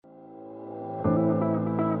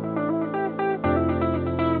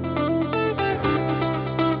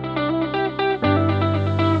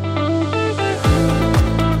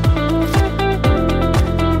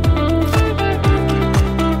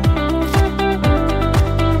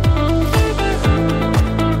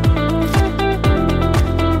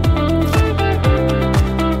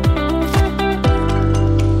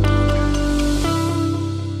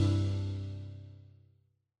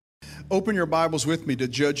Open your Bibles with me to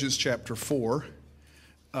Judges chapter 4.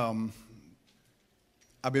 I've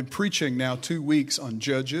been preaching now 2 weeks on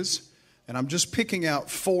Judges, and I'm just picking out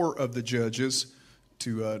 4 of the judges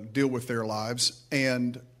to deal with their lives.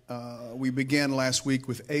 And we began last week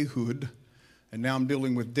with Ehud, and now I'm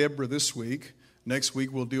dealing with Deborah this week. Next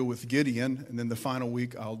week we'll deal with Gideon, and then the final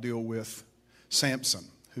week I'll deal with Samson.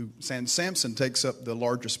 Samson takes up the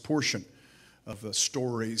largest portion of the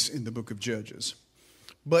stories in the book of Judges.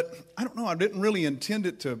 But I don't know, I didn't really intend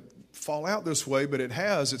it to fall out this way, but it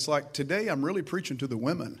has. It's like today I'm really preaching to the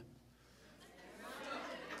women.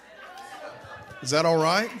 Is that all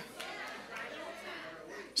right?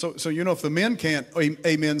 So you know, if the men can't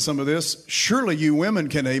amen some of this, surely you women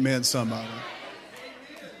can amen some of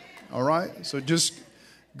it. All right? So just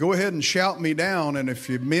go ahead and shout me down, and if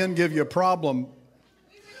your men give you a problem,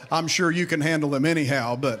 I'm sure you can handle them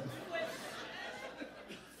anyhow, but...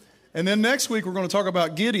 And then next week we're going to talk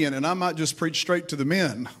about Gideon, and I might just preach straight to the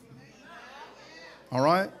men. All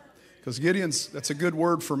right? Because that's a good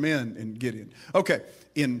word for men in Gideon. Okay,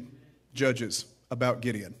 in Judges about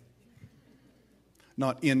Gideon.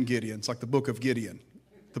 Not in Gideon. It's like the book of Gideon.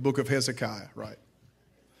 The book of Hezekiah, right?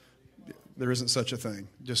 There isn't such a thing.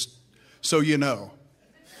 Just so you know.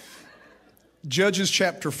 Judges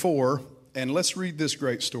chapter 4, and let's read this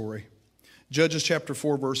great story. Judges chapter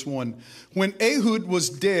 4, verse 1. When Ehud was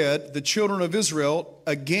dead, the children of Israel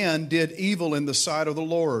again did evil in the sight of the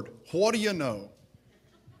Lord. What do you know?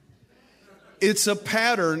 It's a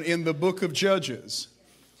pattern in the book of Judges.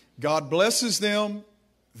 God blesses them.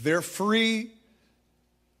 They're free.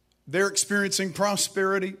 They're experiencing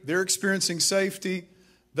prosperity. They're experiencing safety.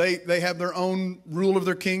 They have their own rule of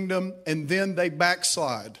their kingdom, and then they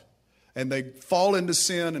backslide. And they fall into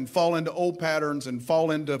sin and fall into old patterns and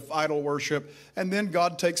fall into idol worship. And then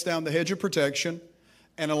God takes down the hedge of protection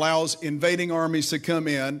and allows invading armies to come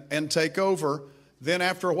in and take over. Then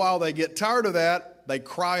after a while they get tired of that. They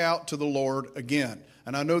cry out to the Lord again.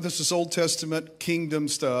 And I know this is Old Testament kingdom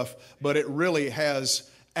stuff, but it really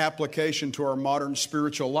has application to our modern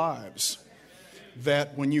spiritual lives.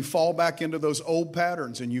 That when you fall back into those old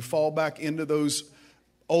patterns and you fall back into those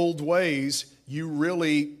old ways, you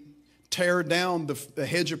really tear down the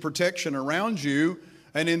hedge of protection around you,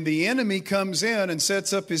 and then the enemy comes in and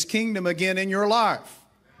sets up his kingdom again in your life.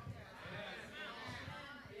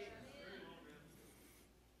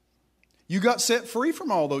 You got set free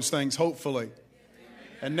from all those things, hopefully.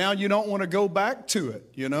 And now you don't want to go back to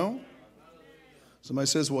it, you know? Somebody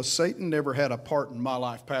says, well, Satan never had a part in my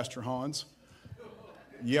life, Pastor Hans.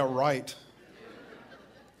 Yeah, right.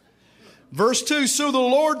 Verse 2, so the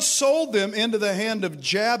Lord sold them into the hand of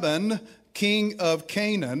Jabin, king of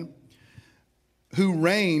Canaan, who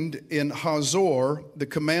reigned in Hazor. The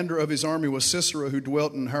commander of his army was Sisera, who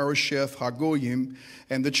dwelt in Harosheth Hagoyim.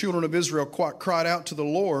 And the children of Israel cried out to the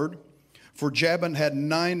Lord, for Jabin had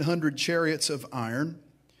 900 chariots of iron,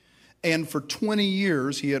 and for 20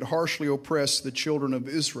 years he had harshly oppressed the children of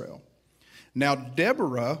Israel. Now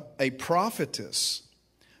Deborah, a prophetess,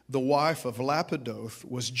 the wife of Lapidoth,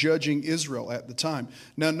 was judging Israel at the time.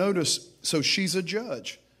 Now notice, so she's a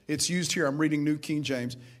judge. It's used here, I'm reading New King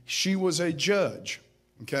James. She was a judge,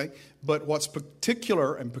 okay? But what's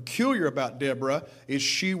particular and peculiar about Deborah is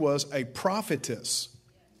she was a prophetess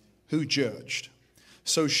who judged.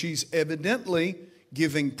 So she's evidently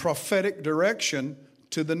giving prophetic direction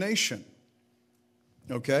to the nation,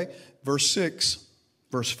 okay? Verse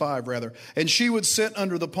 5, and she would sit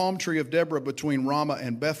under the palm tree of Deborah between Ramah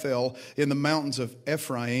and Bethel in the mountains of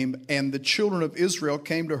Ephraim, and the children of Israel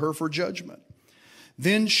came to her for judgment.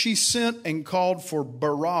 Then she sent and called for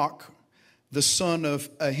Barak, the son of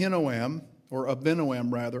Abinoam,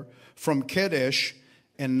 from Kadesh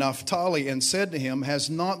and Naphtali, and said to him, has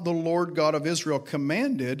not the Lord God of Israel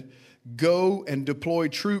commanded, go and deploy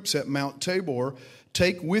troops at Mount Tabor?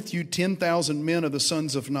 Take with you 10,000 men of the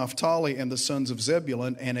sons of Naphtali and the sons of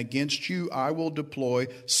Zebulun, and against you I will deploy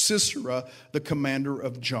Sisera, the commander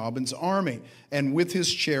of Jabin's army, and with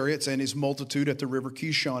his chariots and his multitude at the river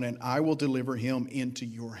Kishon, and I will deliver him into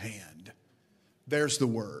your hand. There's the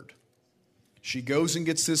word. She goes and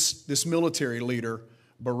gets this military leader,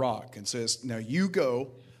 Barak, and says, now you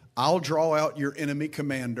go, I'll draw out your enemy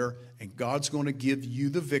commander, and God's going to give you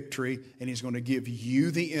the victory, and he's going to give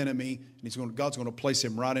you the enemy, and God's going to place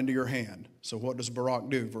him right into your hand. So what does Barak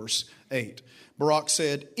do? Verse 8. Barak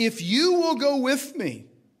said, if you will go with me,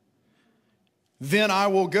 then I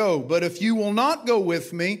will go. But if you will not go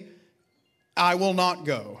with me, I will not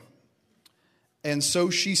go. And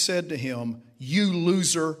so she said to him, you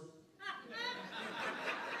loser,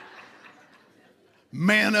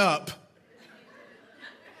 man up.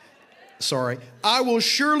 Sorry. I will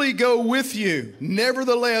surely go with you.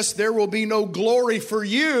 Nevertheless, there will be no glory for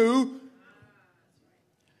you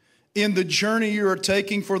in the journey you are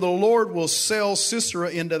taking, for the Lord will sell Sisera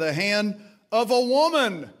into the hand of a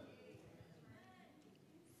woman.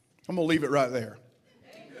 I'm going to leave it right there.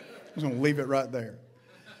 I'm going to leave it right there.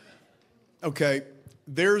 Okay,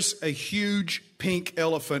 there's a huge pink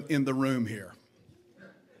elephant in the room here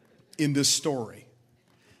in this story.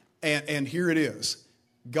 And here it is.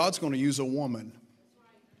 God's going to use a woman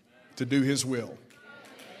to do his will.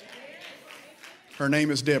 Her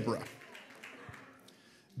name is Deborah.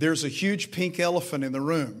 There's a huge pink elephant in the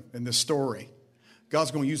room in this story.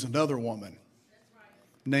 God's going to use another woman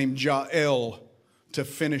named Jael to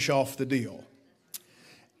finish off the deal.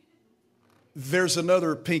 There's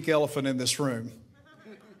another pink elephant in this room.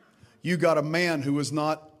 You got a man who was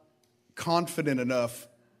not confident enough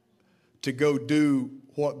to go do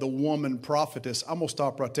what the woman prophetess, I'm going to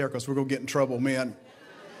stop right there because we're going to get in trouble, men.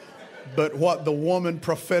 But what the woman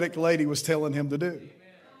prophetic lady was telling him to do.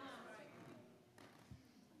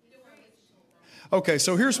 Okay,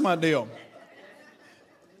 so here's my deal.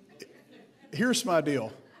 Here's my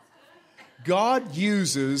deal. God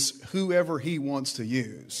uses whoever he wants to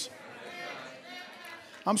use.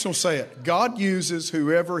 I'm just going to say it. God uses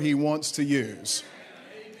whoever he wants to use.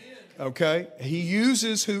 Okay? He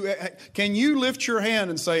uses who. Can you lift your hand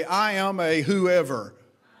and say, I am a whoever?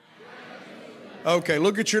 Okay,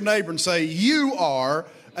 look at your neighbor and say, you are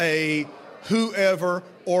a whoever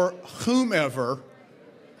or whomever.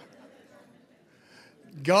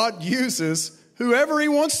 God uses whoever he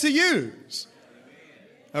wants to use.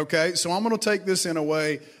 Okay, so I'm going to take this in a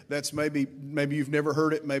way that's maybe you've never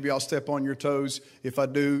heard it. Maybe I'll step on your toes. If I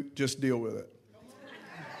do, just deal with it.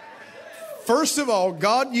 First of all,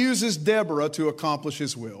 God uses Deborah to accomplish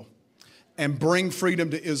his will and bring freedom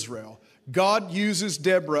to Israel. God uses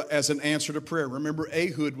Deborah as an answer to prayer. Remember,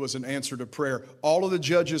 Ehud was an answer to prayer. All of the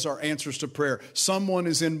judges are answers to prayer. Someone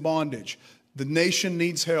is in bondage. The nation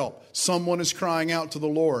needs help. Someone is crying out to the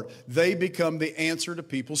Lord. They become the answer to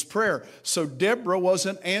people's prayer. So Deborah was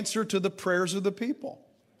an answer to the prayers of the people.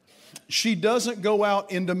 She doesn't go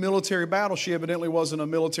out into military battle. She evidently wasn't a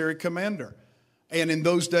military commander. And in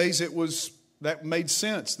those days, that made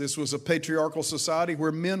sense. This was a patriarchal society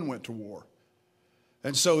where men went to war.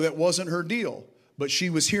 And so that wasn't her deal. But she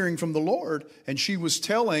was hearing from the Lord, and she was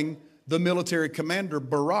telling the military commander,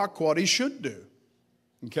 Barak, what he should do.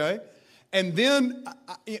 Okay? And then,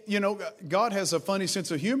 God has a funny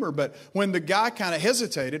sense of humor, but when the guy kind of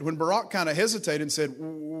hesitated, when Barak kind of hesitated and said,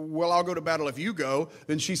 well, I'll go to battle if you go,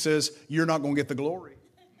 then she says, you're not going to get the glory.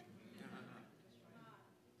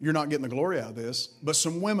 You're not getting the glory out of this, but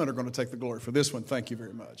some women are going to take the glory for this one. Thank you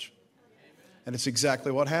very much. And it's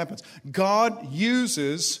exactly what happens. God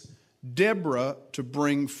uses Deborah to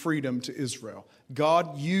bring freedom to Israel.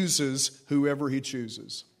 God uses whoever he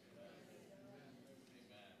chooses.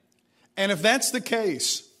 And if that's the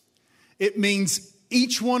case, it means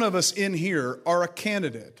each one of us in here are a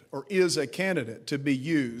candidate or is a candidate to be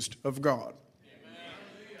used of God.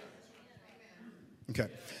 Okay.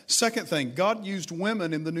 Second thing, God used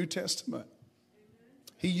women in the New Testament.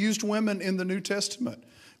 He used women in the New Testament.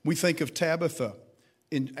 We think of Tabitha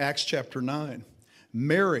in Acts chapter 9.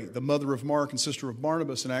 Mary, the mother of Mark and sister of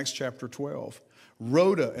Barnabas in Acts chapter 12.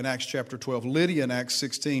 Rhoda in Acts chapter 12. Lydia in Acts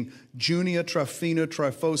 16. Junia, Tryphena,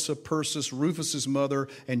 Tryphosa, Persis, Rufus's mother,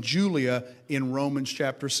 and Julia in Romans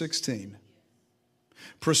chapter 16.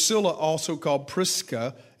 Priscilla, also called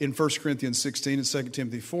Prisca, in 1 Corinthians 16 and 2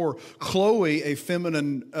 Timothy 4. Chloe, a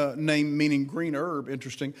feminine name meaning green herb,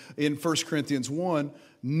 interesting, in 1 Corinthians 1.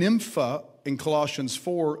 Nympha in Colossians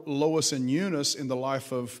 4. Lois and Eunice in the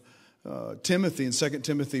life of Timothy in 2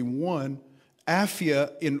 Timothy 1.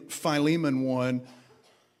 Apphia in Philemon 1.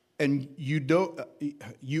 And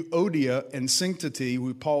Euodia and Syntyche,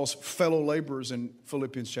 who Paul's fellow laborers in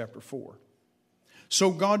Philippians chapter 4. So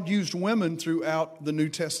God used women throughout the New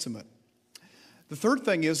Testament. The third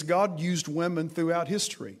thing is God used women throughout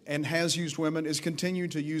history and has used women, is continuing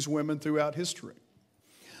to use women throughout history.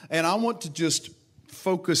 And I want to just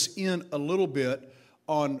focus in a little bit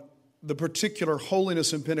on the particular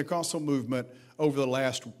holiness and Pentecostal movement over the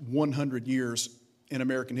last 100 years in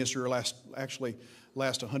American history, or last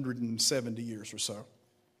 170 years or so.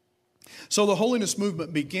 So the holiness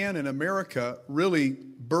movement began in America, really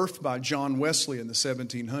birthed by John Wesley in the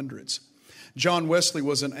 1700s. John Wesley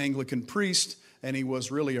was an Anglican priest, and he was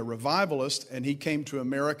really a revivalist, and he came to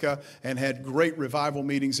America and had great revival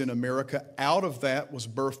meetings in America. Out of that was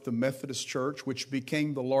birthed the Methodist Church, which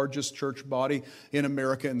became the largest church body in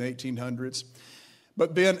America in the 1800s.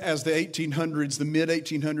 But then as the 1800s, the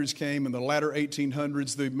mid-1800s came and the latter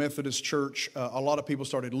 1800s, the Methodist Church, a lot of people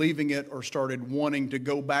started leaving it or started wanting to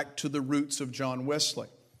go back to the roots of John Wesley.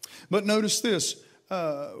 But notice this,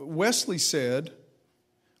 Wesley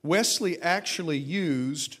actually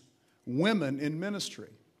used women in ministry.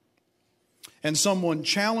 And someone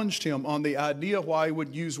challenged him on the idea why he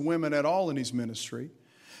would use women at all in his ministry.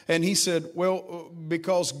 And he said, well,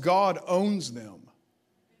 because God owns them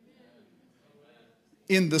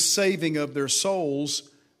in the saving of their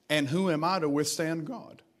souls, and who am I to withstand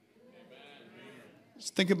God?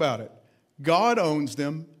 Just think about it. God owns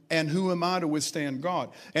them, and who am I to withstand God?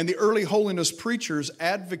 And the early holiness preachers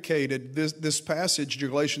advocated this passage,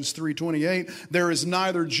 Galatians 3:28. There is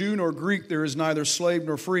neither Jew nor Greek, there is neither slave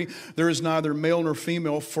nor free, there is neither male nor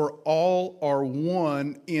female, for all are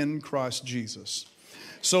one in Christ Jesus.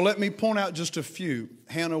 So let me point out just a few.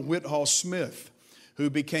 Hannah Whitall Smith, who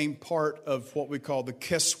became part of what we call the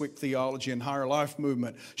Keswick theology and higher life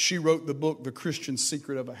movement. She wrote the book, The Christian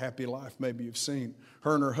Secret of a Happy Life, maybe you've seen.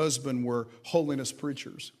 Her and her husband were holiness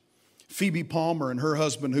preachers. Phoebe Palmer and her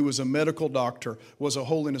husband, who was a medical doctor, was a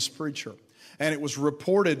holiness preacher. And it was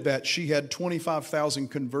reported that she had 25,000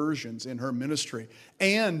 conversions in her ministry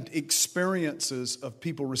and experiences of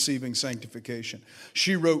people receiving sanctification.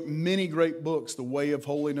 She wrote many great books, The Way of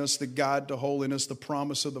Holiness, The Guide to Holiness, The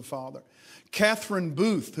Promise of the Father. Catherine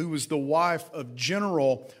Booth, who was the wife of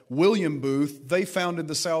General William Booth, they founded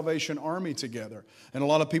the Salvation Army together. And a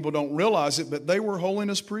lot of people don't realize it, but they were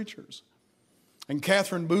holiness preachers. And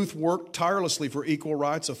Catherine Booth worked tirelessly for equal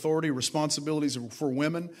rights, authority, responsibilities for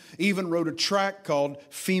women, even wrote a tract called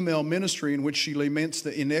Female Ministry, in which she laments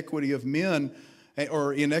the inequity of men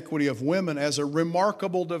or inequity of women as a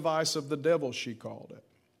remarkable device of the devil, she called it.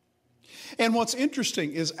 And what's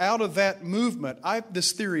interesting is out of that movement, I have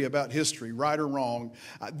this theory about history, right or wrong.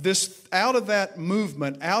 Out of that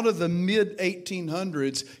movement, out of the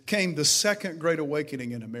mid-1800s, came the Second Great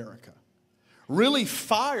Awakening in America. Really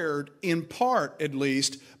fired, in part at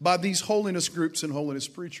least, by these holiness groups and holiness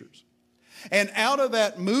preachers. And out of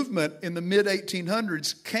that movement in the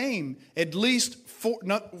mid-1800s came at least,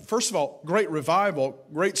 first of all, great revival,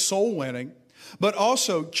 great soul winning, but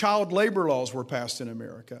also child labor laws were passed in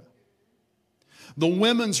America. The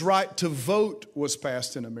women's right to vote was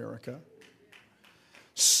passed in America.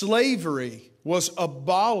 Slavery was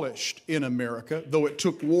abolished in America, though it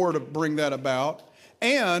took war to bring that about.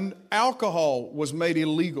 And alcohol was made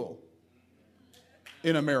illegal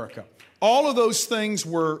in America. All of those things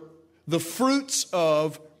were the fruits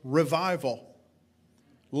of revival,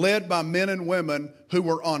 led by men and women who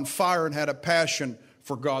were on fire and had a passion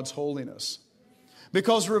for God's holiness.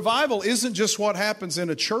 Because revival isn't just what happens in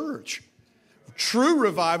a church. True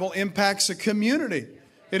revival impacts a community.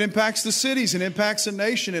 It impacts the cities. It impacts a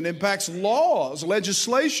nation. It impacts laws.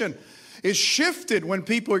 Legislation is shifted when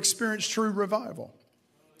people experience true revival.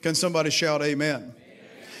 Can somebody shout amen? Amen?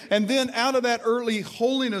 And then out of that early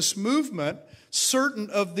holiness movement, certain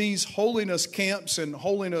of these holiness camps and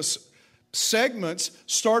holiness segments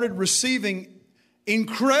started receiving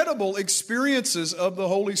incredible experiences of the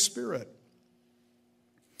Holy Spirit.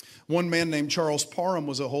 One man named Charles Parham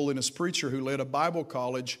was a holiness preacher who led a Bible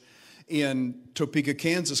college in Topeka,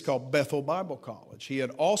 Kansas called Bethel Bible College. He had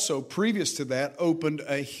also, previous to that, opened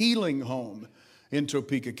a healing home in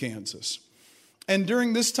Topeka, Kansas. And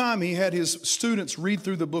during this time, he had his students read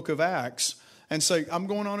through the book of Acts and say, I'm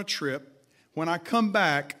going on a trip. When I come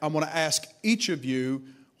back, I'm going to ask each of you,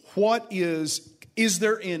 is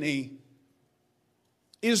there any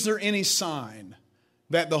sign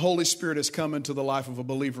that the Holy Spirit has come into the life of a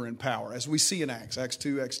believer in power? As we see in Acts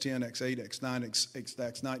 2, Acts 10, Acts 8, Acts 9,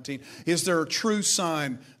 Acts 19. Is there a true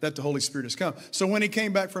sign that the Holy Spirit has come? So when he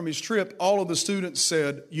came back from his trip, all of the students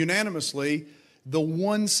said unanimously, the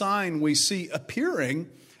one sign we see appearing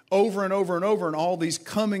over and over and over in all these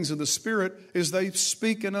comings of the Spirit is they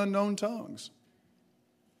speak in unknown tongues.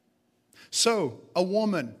 So a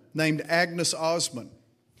woman named Agnes Osmond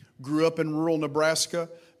grew up in rural Nebraska,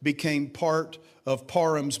 became part of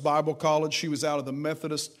Parham's Bible College. She was out of the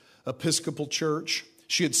Methodist Episcopal Church.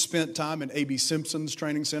 She had spent time in A.B. Simpson's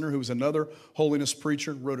training center, who was another holiness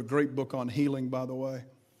preacher, wrote a great book on healing, by the way.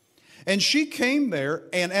 And she came there,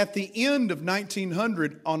 and at the end of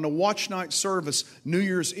 1900, on the watch night service, New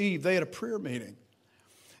Year's Eve, they had a prayer meeting.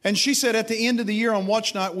 And she said at the end of the year on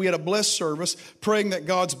watch night, we had a blessed service, praying that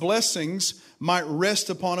God's blessings might rest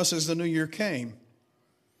upon us as the new year came.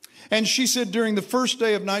 And she said during the first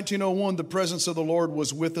day of 1901, the presence of the Lord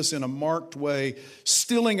was with us in a marked way,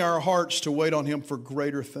 stilling our hearts to wait on Him for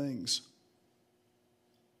greater things.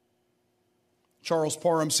 Charles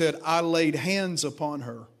Parham said, I laid hands upon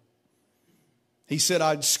her. He said,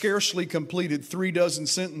 I'd scarcely completed 36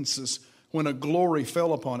 sentences when a glory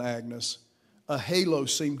fell upon Agnes. A halo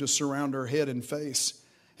seemed to surround her head and face,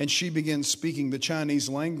 and she began speaking the Chinese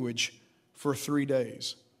language for 3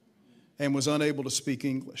 days and was unable to speak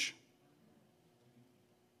English.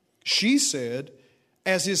 She said,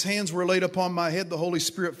 as his hands were laid upon my head, the Holy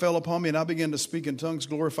Spirit fell upon me, and I began to speak in tongues,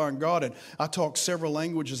 glorifying God. And I talked several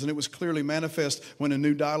languages, and it was clearly manifest when a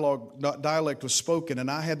new dialect was spoken. And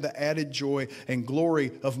I had the added joy and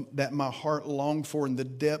glory of that my heart longed for in the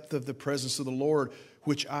depth of the presence of the Lord,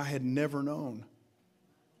 which I had never known.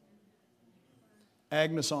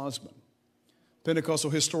 Agnes Osmond. Pentecostal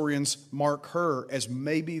historians mark her as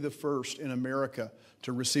maybe the first in America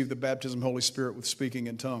to receive the baptism of the Holy Spirit with speaking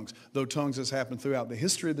in tongues. Though tongues has happened throughout the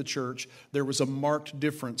history of the church, there was a marked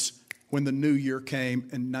difference when the new year came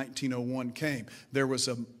and 1901 came. There was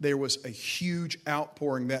a huge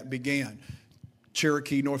outpouring that began.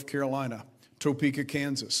 Cherokee, North Carolina, Topeka,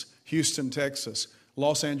 Kansas, Houston, Texas,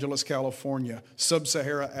 Los Angeles, California,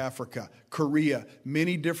 Sub-Sahara Africa, Korea.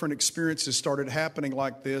 Many different experiences started happening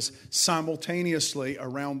like this simultaneously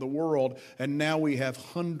around the world. And now we have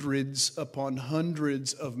hundreds upon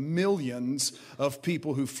hundreds of millions of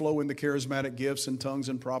people who flow in the charismatic gifts and tongues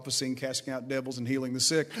and prophecy and casting out devils and healing the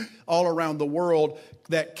sick all around the world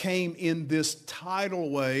that came in this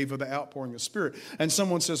tidal wave of the outpouring of Spirit. And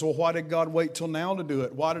someone says, well, why did God wait till now to do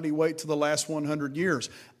it? Why did he wait till the last 100 years?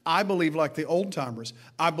 I believe, like the old timers,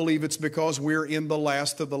 I believe it's because we're in the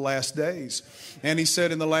last of the last days. And he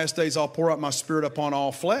said, in the last days, I'll pour out my Spirit upon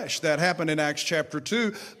all flesh. That happened in Acts chapter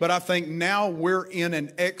 2. But I think now we're in an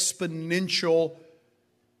exponential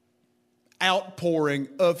outpouring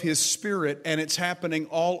of his Spirit, and it's happening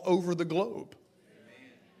all over the globe.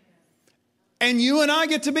 And you and I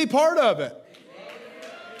get to be part of it.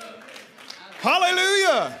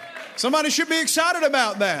 Hallelujah. Somebody should be excited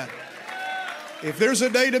about that. If there's a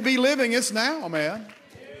day to be living, it's now, man.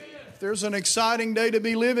 If there's an exciting day to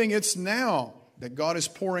be living, it's now that God is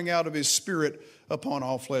pouring out of his Spirit upon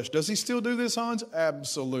all flesh. Does he still do this, Hans?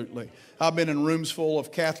 Absolutely. I've been in rooms full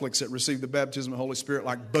of Catholics that receive the baptism of the Holy Spirit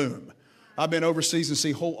like boom. I've been overseas and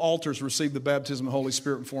see whole altars receive the baptism of the Holy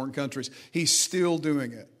Spirit in foreign countries. He's still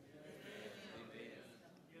doing it.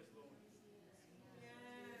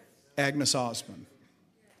 Agnes Osmond.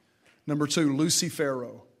 Number 2, Lucy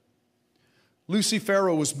Farrow. Lucy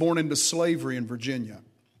Farrow was born into slavery in Virginia.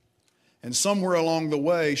 And somewhere along the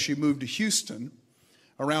way, she moved to Houston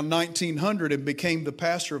around 1900 and became the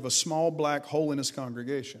pastor of a small black holiness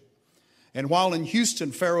congregation. And while in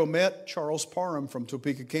Houston, Farrow met Charles Parham from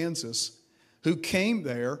Topeka, Kansas, who came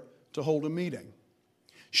there to hold a meeting.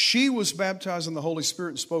 She was baptized in the Holy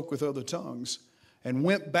Spirit and spoke with other tongues and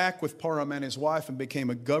went back with Parham and his wife and became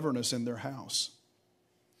a governess in their house.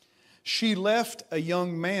 She left a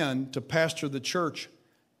young man to pastor the church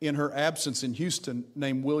in her absence in Houston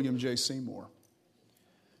named William J. Seymour.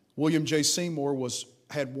 William J. Seymour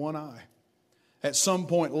had one eye. At some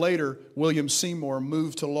point later, William Seymour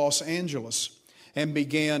moved to Los Angeles and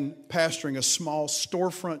began pastoring a small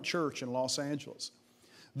storefront church in Los Angeles.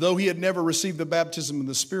 Though he had never received the baptism of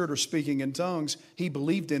the Spirit or speaking in tongues, he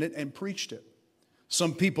believed in it and preached it.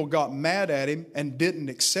 Some people got mad at him and didn't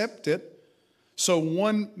accept it. So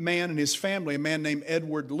one man and his family, a man named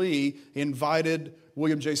Edward Lee, invited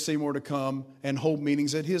William J. Seymour to come and hold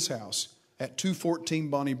meetings at his house at 214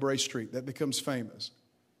 Bonnie Bray Street. That becomes famous.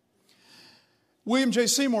 William J.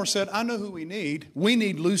 Seymour said, I know who we need. We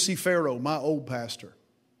need Lucy Farrow, my old pastor.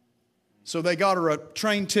 So they got her a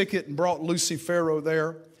train ticket and brought Lucy Farrow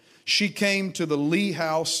there. She came to the Lee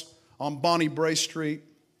house on Bonnie Bray Street.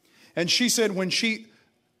 And she said when she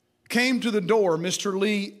came to the door, Mr.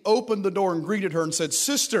 Lee opened the door and greeted her and said,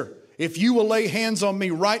 Sister, if you will lay hands on me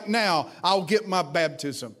right now, I'll get my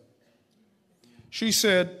baptism. She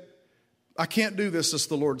said, I can't do this as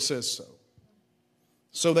the Lord says so.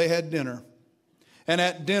 So they had dinner. And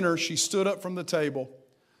at dinner, she stood up from the table,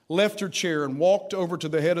 left her chair and walked over to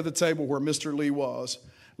the head of the table where Mr. Lee was,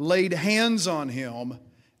 laid hands on him,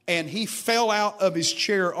 and he fell out of his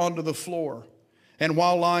chair onto the floor. And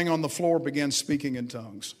while lying on the floor, began speaking in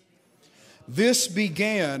tongues. This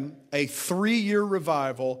began a 3-year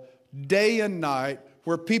revival, day and night,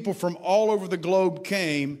 where people from all over the globe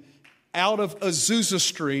came out of Azusa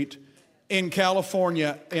Street in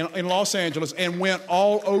California, in Los Angeles, and went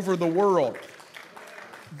all over the world.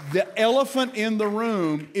 The elephant in the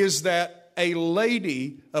room is that a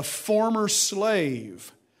lady, a former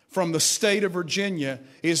slave from the state of Virginia,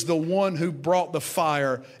 is the one who brought the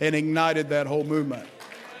fire and ignited that whole movement.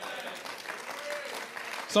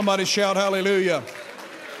 Somebody shout hallelujah.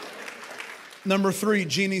 Number 3,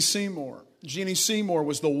 Jeannie Seymour. Jeannie Seymour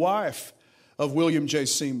was the wife of William J.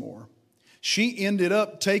 Seymour. She ended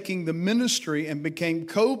up taking the ministry and became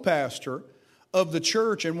co-pastor of the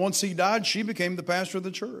church. And once he died, she became the pastor of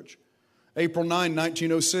the church. April 9,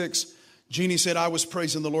 1906, Jeannie said, I was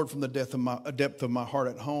praising the Lord from the depth of my heart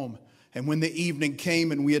at home. And when the evening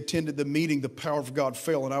came and we attended the meeting, the power of God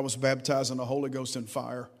fell and I was baptized in the Holy Ghost and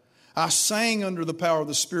fire. I sang under the power of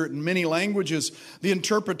the Spirit in many languages, the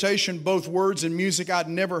interpretation, both words and music I'd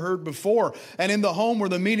never heard before. And in the home where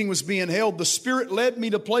the meeting was being held, the Spirit led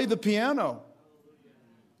me to play the piano,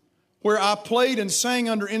 where I played and sang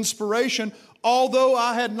under inspiration, although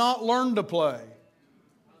I had not learned to play.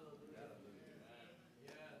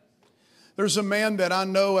 There's a man that I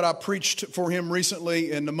know, and I preached for him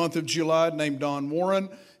recently in the month of July, named Don Warren.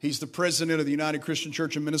 He's the president of the United Christian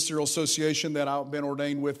Church and Ministerial Association that I've been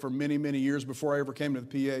ordained with for many, many years before I ever came to the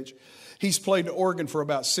PH. He's played the organ for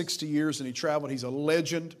about 60 years, and he traveled. He's a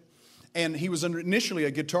legend. And he was initially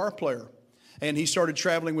a guitar player. And he started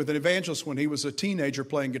traveling with an evangelist when he was a teenager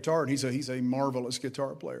playing guitar, and he's a marvelous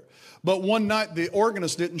guitar player. But one night, the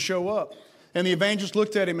organist didn't show up. And the evangelist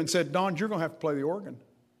looked at him and said, Don, you're going to have to play the organ.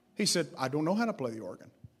 He said, I don't know how to play the organ.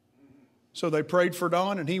 So they prayed for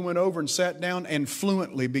Don, and he went over and sat down and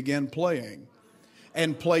fluently began playing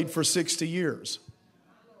and played for 60 years.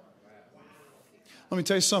 Let me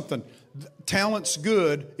tell you something. Talent's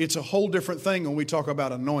good. It's a whole different thing when we talk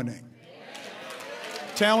about anointing.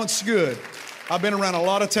 Talent's good. I've been around a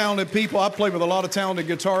lot of talented people. I played with a lot of talented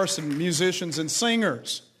guitarists and musicians and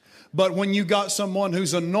singers. But when you got someone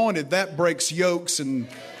who's anointed, that breaks yokes and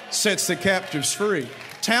sets the captives free.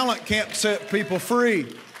 Talent can't set people free.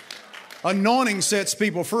 Anointing sets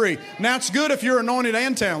people free. Now, it's good if you're anointed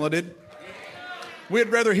and talented. We'd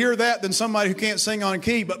rather hear that than somebody who can't sing on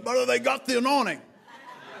key, but brother, they got the anointing.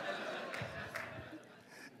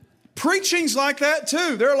 Preaching's like that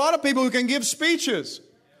too. There are a lot of people who can give speeches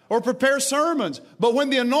or prepare sermons, but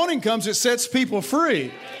when the anointing comes, it sets people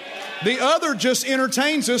free. The other just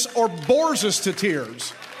entertains us or bores us to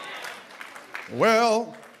tears.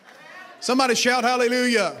 Well, somebody shout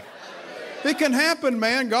hallelujah. It can happen,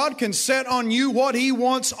 man. God can set on you what He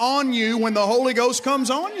wants on you when the Holy Ghost comes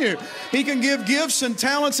on you. He can give gifts and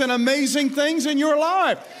talents and amazing things in your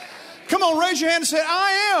life. Come on, raise your hand and say,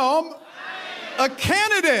 I am a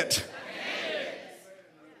candidate.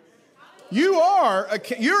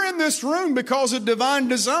 You're in this room because of divine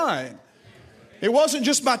design. It wasn't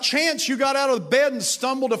just by chance you got out of bed and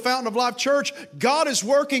stumbled to Fountain of Life Church. God is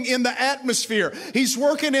working in the atmosphere. He's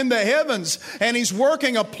working in the heavens, and He's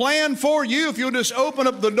working a plan for you if you'll just open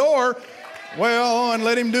up the door, well, and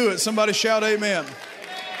let Him do it. Somebody shout amen.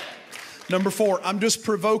 Number 4, I'm just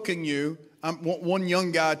provoking you. One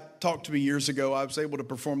young guy talked to me years ago. I was able to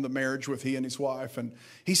perform the marriage with he and his wife, and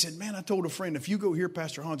he said, man, I told a friend, if you go hear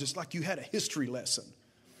Pastor Hans, it's like you had a history lesson.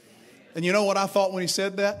 And you know what I thought when he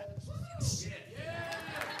said that?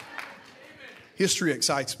 History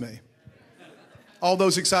excites me. All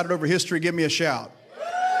those excited over history, give me a shout.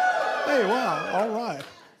 Hey, wow, all right.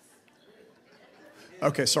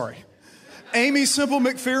 Okay, sorry. Aimee Semple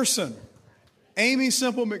McPherson. Aimee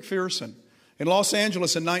Semple McPherson. In Los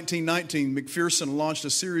Angeles in 1919, McPherson launched a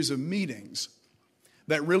series of meetings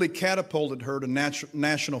that really catapulted her to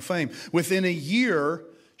national fame. Within a year,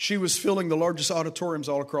 she was filling the largest auditoriums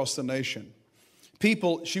all across the nation.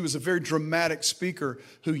 She was a very dramatic speaker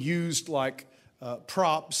who used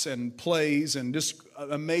props and plays and just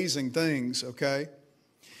amazing things, okay?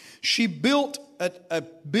 She built a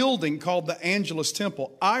building called the Angelus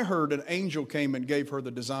Temple. I heard an angel came and gave her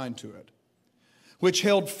the design to it, which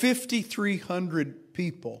held 5,300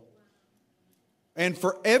 people. And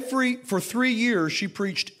for 3 years, she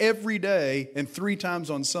preached every day and 3 times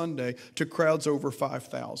on Sunday to crowds over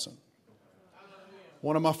 5,000.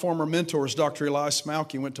 One of my former mentors, Dr. Elias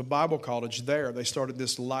Smalky, went to Bible college there. They started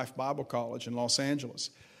this Life Bible College in Los Angeles.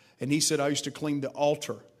 And he said, I used to clean the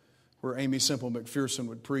altar where Aimee Semple McPherson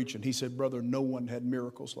would preach. And he said, brother, no one had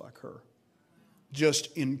miracles like her.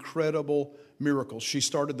 Just incredible miracles. She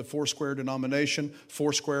started the Foursquare denomination.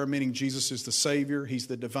 Foursquare meaning Jesus is the Savior. He's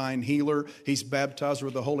the divine healer. He's baptized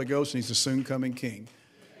with the Holy Ghost, and He's the soon-coming King.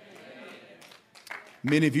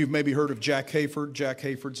 Many of you have maybe heard of Jack Hayford. Jack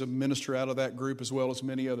Hayford's a minister out of that group, as well as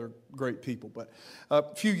many other great people. But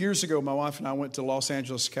a few years ago, my wife and I went to Los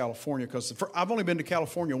Angeles, California, because I've only been to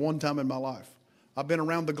California one time in my life. I've been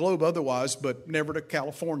around the globe otherwise, but never to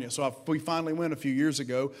California. So we finally went a few years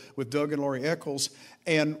ago with Doug and Lori Eccles.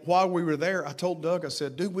 And while we were there, I told Doug, I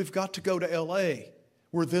said, dude, we've got to go to L.A.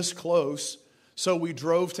 We're this close. So we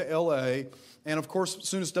drove to L.A. And, of course, as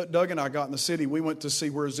soon as Doug and I got in the city, we went to see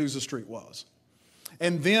where Azusa Street was.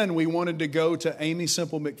 And then we wanted to go to Amy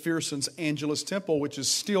Semple McPherson's Angelus Temple, which is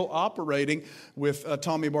still operating with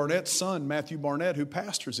Tommy Barnett's son, Matthew Barnett, who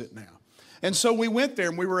pastors it now. And so we went there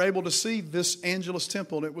and we were able to see this Angelus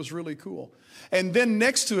Temple, and it was really cool. And then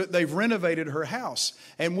next to it, they've renovated her house.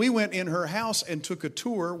 And we went in her house and took a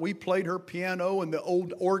tour. We played her piano and the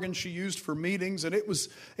old organ she used for meetings, and it was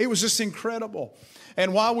just incredible.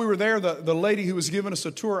 And while we were there, the lady who was giving us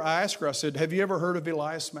a tour, I asked her, I said, have you ever heard of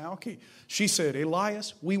Elias Malki? She said,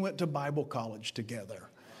 Elias, we went to Bible college together.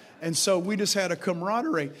 And so we just had a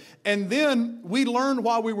camaraderie. And then we learned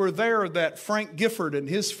while we were there that Frank Gifford and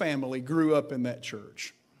his family grew up in that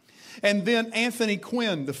church. And then Anthony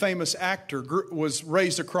Quinn, the famous actor, was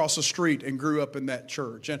raised across the street and grew up in that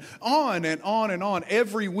church. And on and on and on.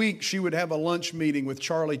 Every week she would have a lunch meeting with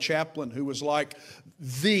Charlie Chaplin, who was like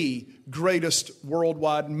the greatest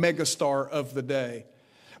worldwide megastar of the day.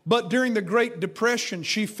 But during the Great Depression,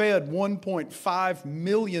 she fed 1.5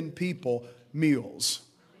 million people meals,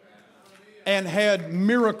 and had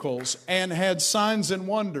miracles and had signs and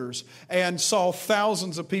wonders and saw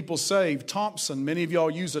thousands of people saved. Thompson, many of y'all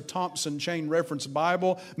use a Thompson Chain Reference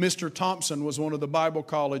Bible. Mr. Thompson was one of the Bible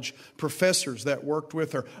college professors that worked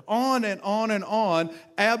with her. On and on and on.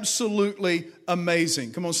 Absolutely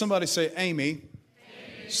amazing. Come on, somebody say Amy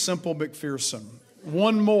Semple McPherson.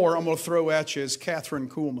 One more I'm going to throw at you is Catherine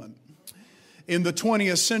Kuhlman. In the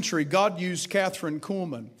 20th century, God used Catherine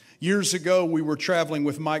Kuhlman. Years ago, we were traveling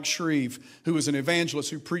with Mike Shreve, who was an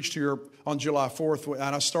evangelist who preached here on July 4th,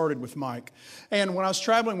 and I started with Mike. And when I was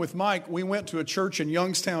traveling with Mike, we went to a church in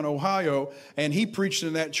Youngstown, Ohio, and he preached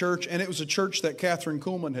in that church, and it was a church that Catherine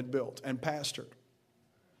Kuhlman had built and pastored.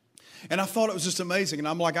 And I thought it was just amazing, and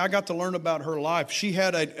I'm like, I got to learn about her life. She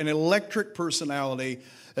had an electric personality,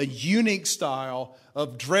 a unique style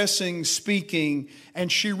of dressing, speaking,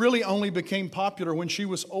 and she really only became popular when she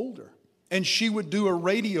was older. And she would do a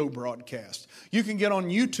radio broadcast. You can get on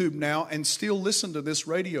YouTube now and still listen to this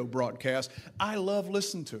radio broadcast. I love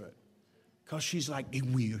listening to it because she's like,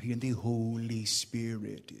 we're here, the Holy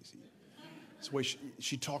Spirit is here. That's the way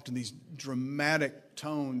she talked in these dramatic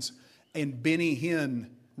tones. And Benny Hinn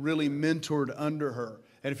really mentored under her.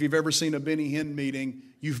 And if you've ever seen a Benny Hinn meeting,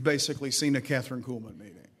 you've basically seen a Catherine Kuhlman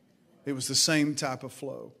meeting. It was the same type of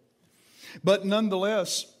flow. But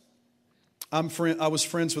nonetheless, I was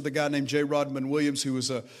friends with a guy named J. Rodman Williams, who was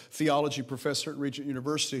a theology professor at Regent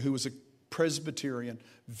University, who was a Presbyterian,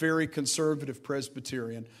 very conservative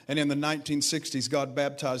Presbyterian. And in the 1960s, God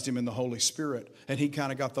baptized him in the Holy Spirit. And he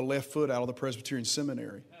kind of got the left foot out of the Presbyterian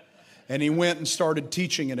seminary. And he went and started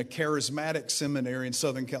teaching in a charismatic seminary in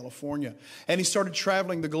Southern California. And he started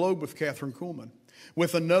traveling the globe with Catherine Kuhlman,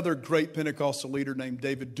 with another great Pentecostal leader named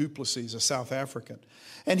David Duplessis, a South African.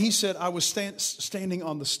 And he said, I was standing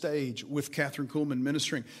on the stage with Catherine Kuhlman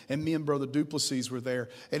ministering, and me and Brother Duplessis were there.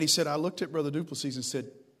 And he said, I looked at Brother Duplessis and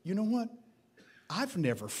said, you know what? I've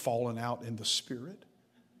never fallen out in the Spirit.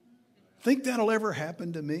 Think that'll ever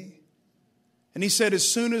happen to me? And he said, as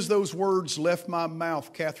soon as those words left my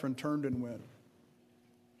mouth, Catherine turned and went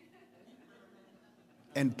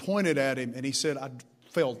and pointed at him. And he said, I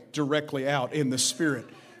fell directly out in the Spirit,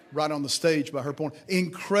 right on the stage by her point.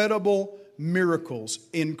 Incredible miracles.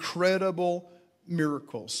 Incredible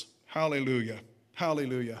miracles. Hallelujah.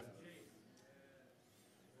 Hallelujah.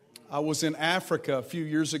 I was in Africa a few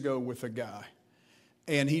years ago with a guy.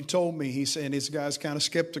 And he told me, he said, and this guy's kind of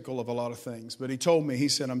skeptical of a lot of things. But he told me, he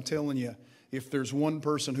said, I'm telling you, if there's one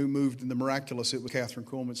person who moved in the miraculous, it was Catherine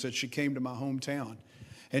Kuhlman. Said she came to my hometown.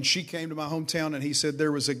 And she came to my hometown, and he said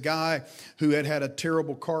there was a guy who had a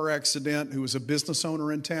terrible car accident, who was a business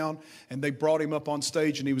owner in town, and they brought him up on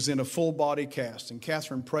stage, and he was in a full body cast. And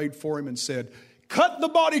Catherine prayed for him and said, cut the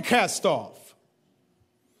body cast off.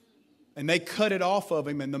 And they cut it off of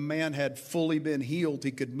him, and the man had fully been healed.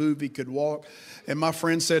 He could move, he could walk. And my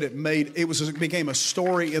friend said it became a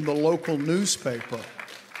story in the local newspaper.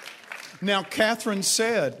 Now, Catherine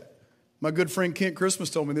said, my good friend Kent Christmas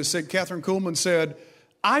told me this, said Catherine Kuhlman said,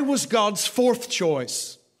 I was God's fourth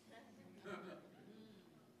choice.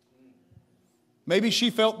 Maybe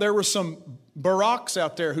she felt there were some Baraks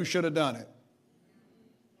out there who should have done it.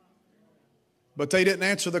 But they didn't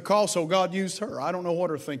answer the call, so God used her. I don't know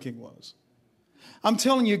what her thinking was. I'm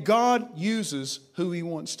telling you, God uses who He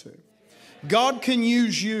wants to. God can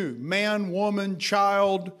use you, man, woman,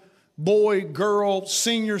 child, boy, girl,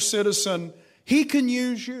 senior citizen. He can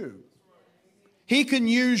use you. He can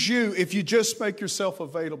use you if you just make yourself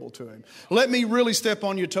available to Him. Let me really step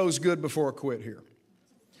on your toes good before I quit here.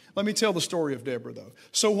 Let me tell the story of Deborah, though.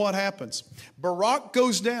 So what happens? Barak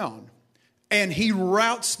goes down, and he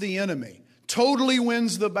routs the enemy, totally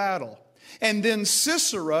wins the battle. And then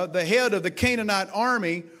Sisera, the head of the Canaanite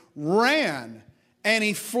army, ran, and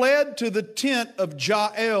he fled to the tent of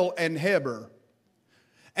Jael and Heber.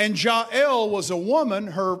 And Jael was a woman,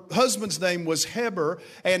 her husband's name was Heber,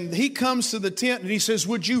 and he comes to the tent and he says,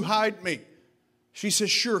 "Would you hide me?" She says,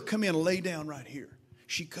 "Sure, come in, lay down right here."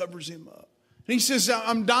 She covers him up. And he says,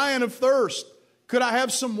 "I'm dying of thirst. Could I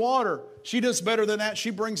have some water?" She does better than that.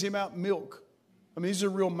 She brings him out milk. I mean, these are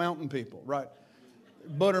real mountain people, right?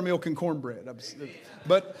 Buttermilk and cornbread.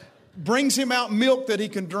 But brings him out milk that he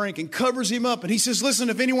can drink and covers him up. And he says, "Listen,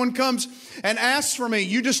 if anyone comes and asks for me,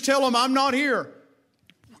 you just tell them I'm not here."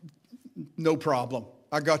 "No problem.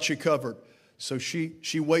 I got you covered." So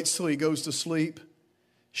she waits till he goes to sleep.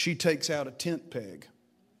 She takes out a tent peg.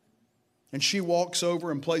 And she walks over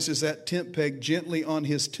and places that tent peg gently on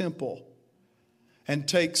his temple and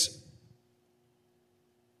takes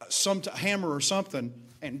some hammer or something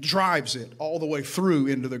and drives it all the way through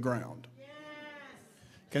into the ground. Yes.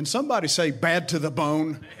 Can somebody say bad to the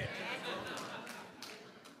bone?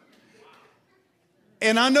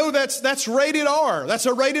 And I know that's rated R. That's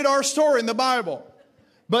a rated R story in the Bible.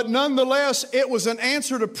 But nonetheless, it was an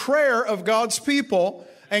answer to prayer of God's people.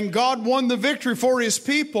 And God won the victory for his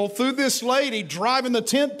people through this lady driving the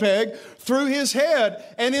tent peg through his head.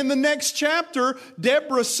 And in the next chapter,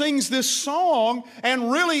 Deborah sings this song and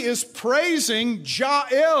really is praising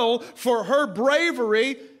Jael for her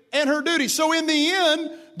bravery and her duty. So in the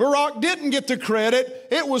end, Barak didn't get the credit.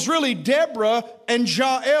 It was really Deborah and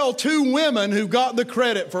Jael, two women, who got the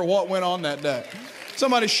credit for what went on that day.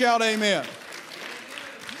 Somebody shout amen.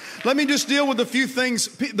 Let me just deal with a few things.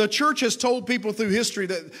 The church has told people through history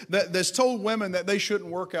that's told women that they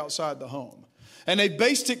shouldn't work outside the home. And they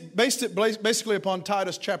based it basically upon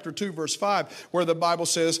Titus chapter 2, verse 5, where the Bible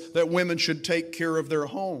says that women should take care of their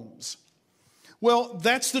homes. Well,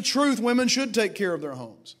 that's the truth. Women should take care of their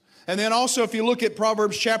homes. And then also, if you look at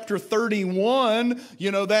Proverbs chapter 31,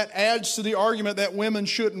 that adds to the argument that women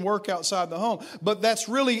shouldn't work outside the home. But that's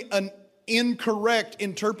really an incorrect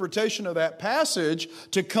interpretation of that passage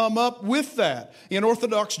to come up with that. In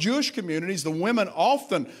Orthodox Jewish communities, the women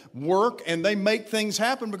often work and they make things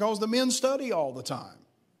happen because the men study all the time.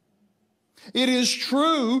 It is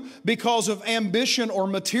true because of ambition or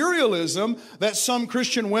materialism that some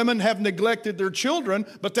Christian women have neglected their children,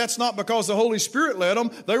 but that's not because the Holy Spirit led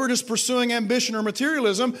them. They were just pursuing ambition or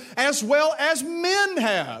materialism, as well as men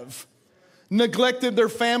have neglected their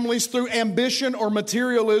families through ambition or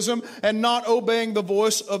materialism and not obeying the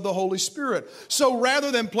voice of the Holy Spirit. So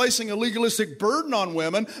rather than placing a legalistic burden on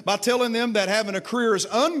women by telling them that having a career is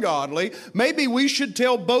ungodly, maybe we should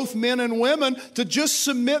tell both men and women to just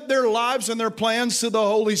submit their lives and their plans to the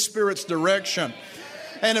Holy Spirit's direction.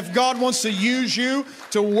 And if God wants to use you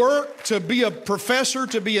to work, to be a professor,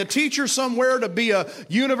 to be a teacher somewhere, to be a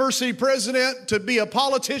university president, to be a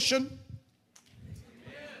politician,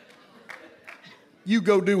 you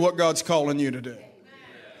go do what God's calling you to do.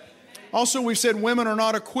 Also, we've said women are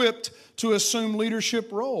not equipped to assume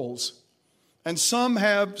leadership roles. And some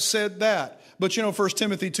have said that. But 1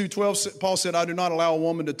 Timothy 2:12, Paul said, "I do not allow a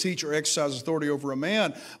woman to teach or exercise authority over a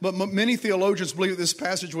man." But many theologians believe that this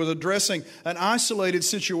passage was addressing an isolated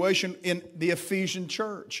situation in the Ephesian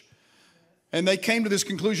church. And they came to this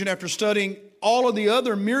conclusion after studying all of the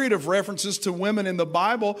other myriad of references to women in the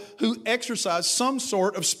Bible who exercise some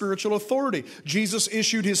sort of spiritual authority. Jesus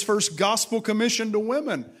issued his first gospel commission to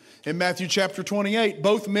women in Matthew chapter 28.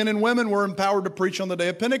 Both men and women were empowered to preach on the day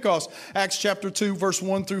of Pentecost. Acts chapter 2, verse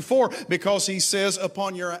 1 through 4, because he says,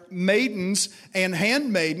 "Upon your maidens and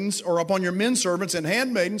handmaidens," or upon your men servants and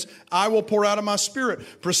handmaidens, "I will pour out of my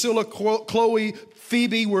spirit." Priscilla, Chloe,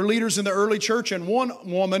 Phoebe were leaders in the early church, and one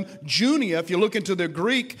woman, Junia, if you look into the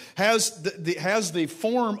Greek, has the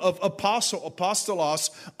form of apostolos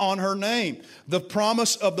on her name. The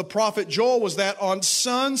promise of the prophet Joel was that on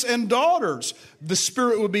sons and daughters the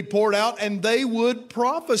Spirit would be poured out and they would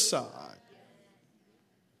prophesy.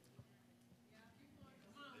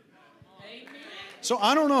 So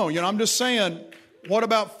I don't know, I'm just saying, what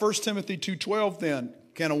about 1 Timothy 2:12 then?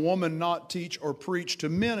 Can a woman not teach or preach to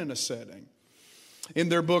men in a setting? In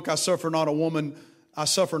their book, I Suffer Not a Woman,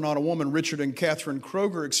 Richard and Catherine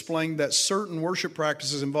Kroger explained that certain worship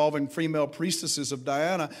practices involving female priestesses of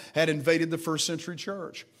Diana had invaded the first century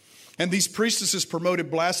church. And these priestesses promoted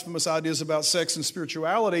blasphemous ideas about sex and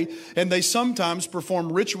spirituality, and they sometimes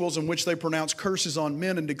performed rituals in which they pronounced curses on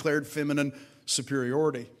men and declared feminine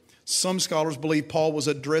superiority. Some scholars believe Paul was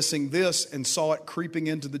addressing this and saw it creeping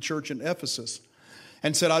into the church in Ephesus,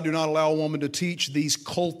 and said, "I do not allow a woman to teach these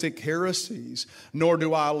cultic heresies, nor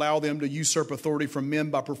do I allow them to usurp authority from men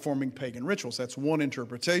by performing pagan rituals." That's one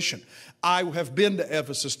interpretation. I have been to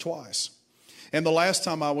Ephesus twice. And the last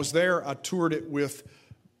time I was there, I toured it with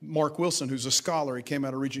Mark Wilson, who's a scholar. He came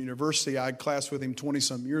out of Regent University. I had class with him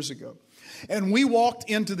 20-some years ago. And we walked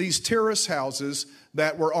into these terrace houses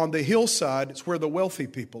that were on the hillside. It's where the wealthy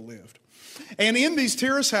people lived. And in these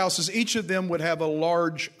terrace houses, each of them would have a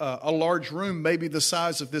large room, maybe the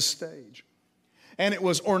size of this stage. And it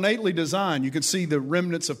was ornately designed. You could see the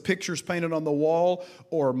remnants of pictures painted on the wall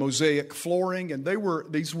or mosaic flooring. And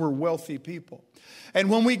these were wealthy people. And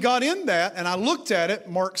when we got in that, and I looked at it,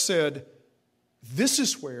 Mark said, "This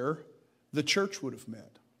is where the church would have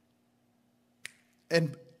met."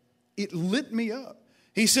 And it lit me up.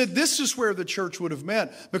 He said, this is where the church would have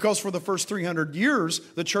met, because for the first 300 years,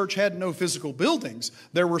 the church had no physical buildings.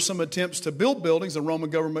 There were some attempts to build buildings. The Roman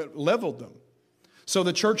government leveled them. So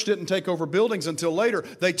the church didn't take over buildings until later.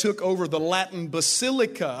 They took over the Latin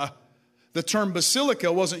basilica. The term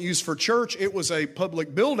basilica wasn't used for church. It was a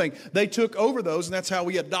public building. They took over those, and that's how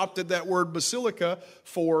we adopted that word basilica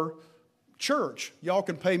for church. Y'all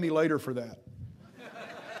can pay me later for that.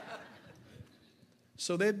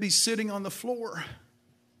 So they'd be sitting on the floor,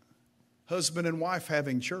 husband and wife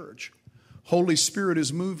having church. Holy Spirit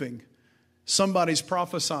is moving. Somebody's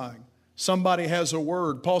prophesying. Somebody has a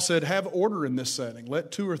word. Paul said, have order in this setting.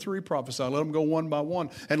 Let 2 or 3 prophesy. Let them go one by one,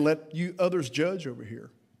 and let you others judge over here.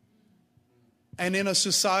 And in a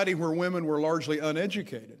society where women were largely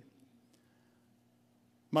uneducated,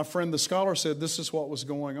 my friend the scholar said this is what was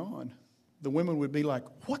going on. The women would be like,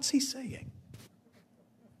 what's he saying?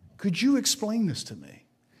 Could you explain this to me?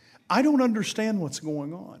 I don't understand what's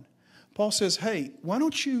going on. Paul says, hey, why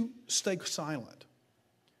don't you stay silent?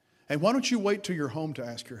 And why don't you wait till you're home to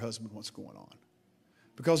ask your husband what's going on?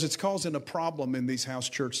 Because it's causing a problem in these house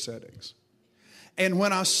church settings. And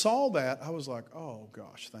when I saw that, I was like, oh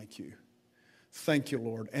gosh, thank you. Thank you,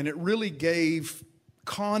 Lord. And it really gave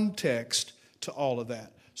context to all of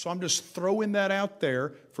that. So I'm just throwing that out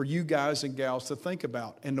there for you guys and gals to think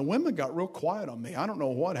about. And the women got real quiet on me. I don't know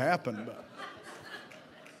what happened, but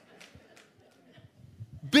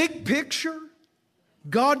big picture,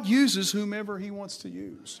 God uses whomever He wants to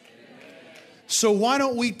use. So why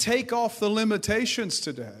don't we take off the limitations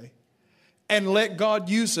today and let God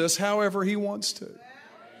use us however He wants to?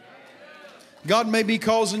 God may be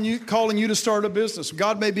calling you to start a business.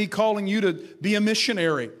 God may be calling you to be a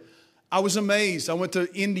missionary. I was amazed. I went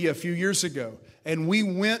to India a few years ago, and we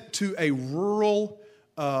went to a rural,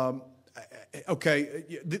 there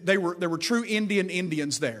were true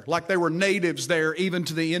Indians there. Like they were natives there, even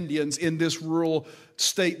to the Indians in this rural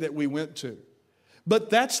state that we went to. But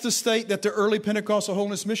that's the state that the early Pentecostal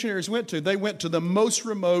holiness missionaries went to. They went to the most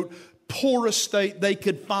remote, poorest state they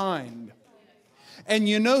could find. And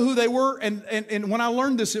you know who they were? And when I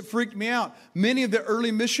learned this, it freaked me out. Many of the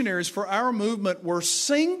early missionaries for our movement were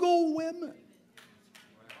single women.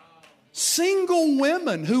 Single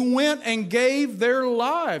women who went and gave their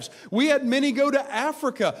lives. We had many go to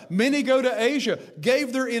Africa, many go to Asia,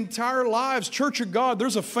 gave their entire lives. Church of God,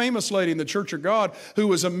 there's a famous lady in the Church of God who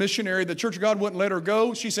was a missionary. The Church of God wouldn't let her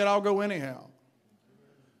go. She said, I'll go anyhow.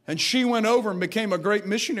 And she went over and became a great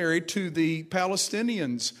missionary to the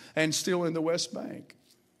Palestinians and still in the West Bank.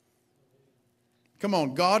 Come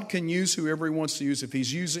on, God can use whoever He wants to use. If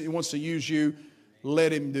He wants to use you,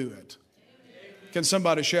 let Him do it. Can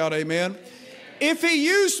somebody shout amen? If He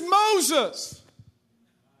used Moses,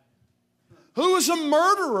 who was a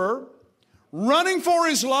murderer, running for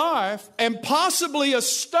his life, and possibly a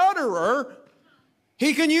stutterer,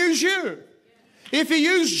 He can use you. If He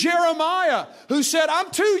used Jeremiah, who said,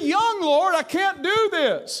 I'm too young, Lord, I can't do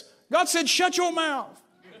this. God said, shut your mouth.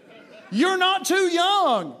 You're not too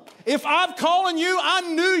young. If I'm calling you, I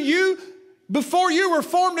knew you before you were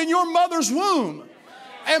formed in your mother's womb.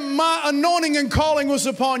 And my anointing and calling was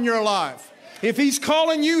upon your life. If He's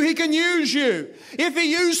calling you, He can use you. If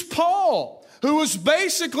He used Paul, who was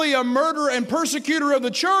basically a murderer and persecutor of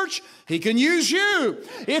the church, He can use you.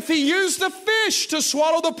 If He used the fish to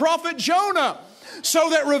swallow the prophet Jonah,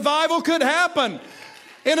 so that revival could happen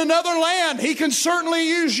in another land, He can certainly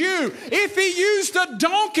use you. If He used a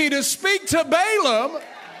donkey to speak to Balaam,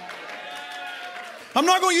 I'm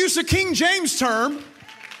not going to use the King James term,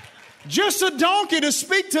 just a donkey to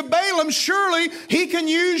speak to Balaam, surely He can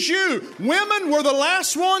use you. Women were the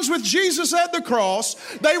last ones with Jesus at the cross.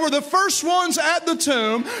 They were the first ones at the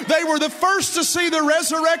tomb. They were the first to see the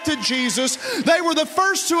resurrected Jesus. They were the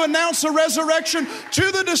first to announce the resurrection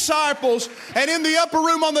to the disciples. And in the upper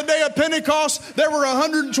room on the day of Pentecost, there were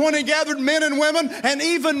 120 gathered men and women, and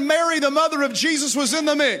even Mary, the mother of Jesus, was in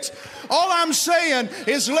the mix. All I'm saying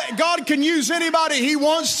is God can use anybody He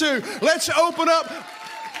wants to. Let's open up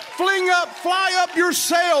fly up your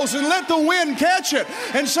sails and let the wind catch it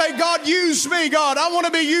and say, God, use me, God. I want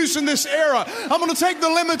to be used in this era. I'm going to take the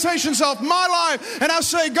limitations off my life. And I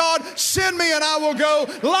say, God, send me and I will go.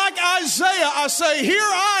 Like Isaiah, I say, here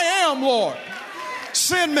I am, Lord.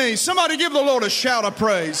 Send me. Somebody give the Lord a shout of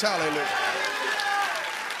praise. Hallelujah.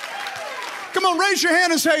 Come on, raise your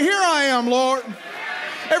hand and say, here I am, Lord.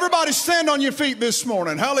 Everybody stand on your feet this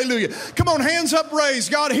morning. Hallelujah. Come on, hands up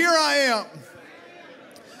raised. God, here I am.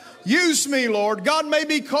 Use me, Lord. God may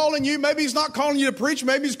be calling you. Maybe He's not calling you to preach.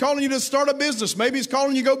 Maybe He's calling you to start a business. Maybe He's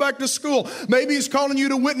calling you to go back to school. Maybe He's calling you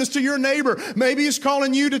to witness to your neighbor. Maybe He's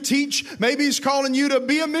calling you to teach. Maybe He's calling you to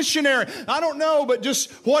be a missionary. I don't know, but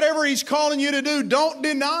just whatever He's calling you to do, don't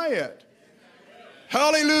deny it.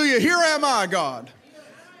 Hallelujah. Here am I, God.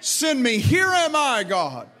 Send me. Here am I,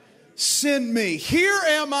 God. Send me. Here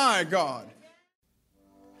am I, God.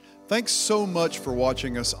 Thanks so much for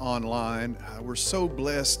watching us online. We're so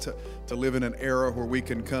blessed to live in an era where we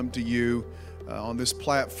can come to you on this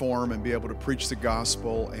platform and be able to preach the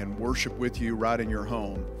gospel and worship with you right in your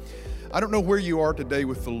home. I don't know where you are today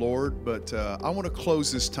with the Lord, but I want to close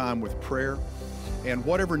this time with prayer. And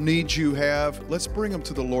whatever needs you have, let's bring them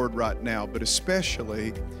to the Lord right now, but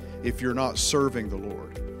especially if you're not serving the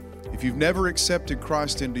Lord. If you've never accepted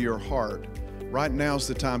Christ into your heart, right now's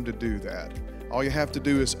the time to do that. All you have to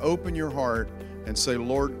do is open your heart and say,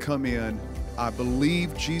 Lord, come in. I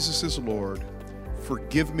believe Jesus is Lord.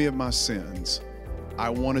 Forgive me of my sins. I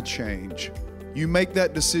want to change. You make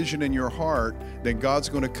that decision in your heart, then God's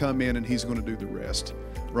going to come in and He's going to do the rest.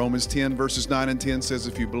 Romans 10 verses 9 and 10 says,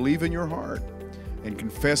 if you believe in your heart and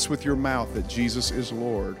confess with your mouth that Jesus is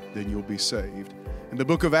Lord, then you'll be saved. In the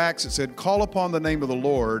book of Acts, it said, call upon the name of the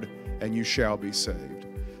Lord and you shall be saved.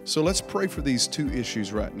 So let's pray for these two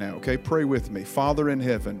issues right now, okay? Pray with me. Father in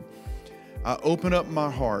heaven, I open up my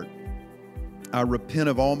heart. I repent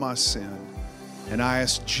of all my sin, and I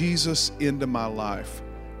ask Jesus into my life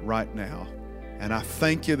right now. And I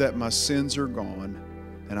thank you that my sins are gone,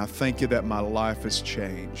 and I thank you that my life has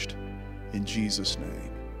changed. In Jesus'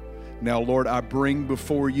 name. Now, Lord, I bring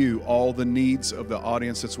before you all the needs of the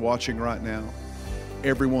audience that's watching right now.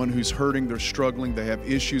 Everyone who's hurting, they're struggling, they have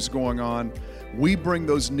issues going on. We bring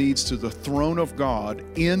those needs to the throne of God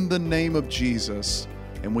in the name of Jesus,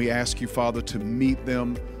 and we ask you, Father, to meet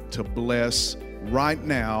them, to bless right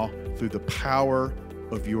now through the power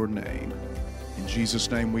of your name. In Jesus'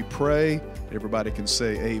 name we pray. Everybody can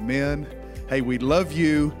say amen. Hey, we love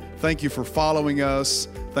you. Thank you for following us.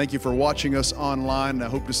 Thank you for watching us online, and I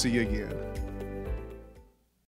hope to see you again.